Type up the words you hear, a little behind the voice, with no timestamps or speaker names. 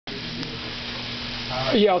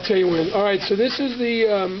Yeah, I'll tell you when. All right, so this is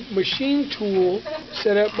the machine tool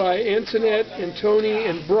set up by Antoinette and Tony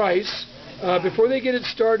and Bryce. Before they get it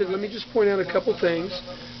started, let me just point out a couple things.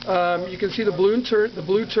 You can see the blue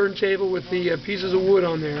turntable with the pieces of wood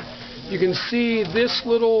on there. You can see this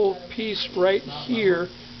little piece right here.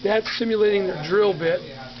 That's simulating their drill bit.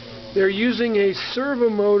 They're using a servo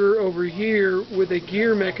motor over here with a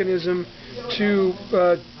gear mechanism to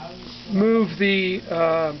move the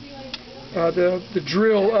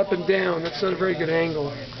drill up and down. That's not a very good angle.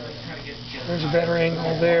 There's a better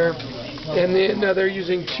angle there. And then they're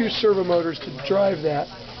using two servo motors to drive that.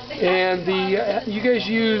 And you guys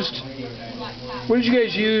used, what did you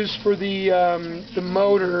guys use for the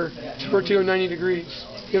motor for it to go 90 degrees?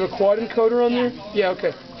 You have a quad encoder on there? Yeah,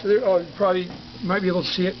 okay. So there, you probably might be able to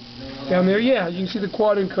see it down there. Yeah, you can see the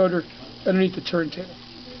quad encoder underneath the turntable.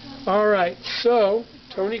 All right, so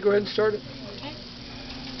Tony, go ahead and start it.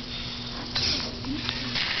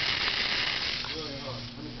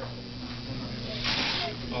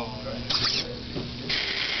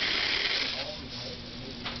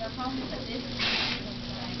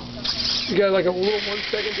 You got like a little 1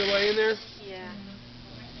 second delay in there? Yeah.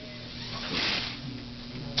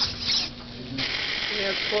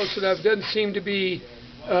 Yeah, it's close enough. It doesn't seem to be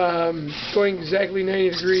going exactly 90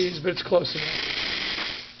 degrees, but it's close enough.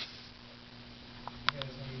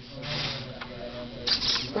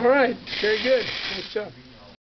 All right, very good. Nice job.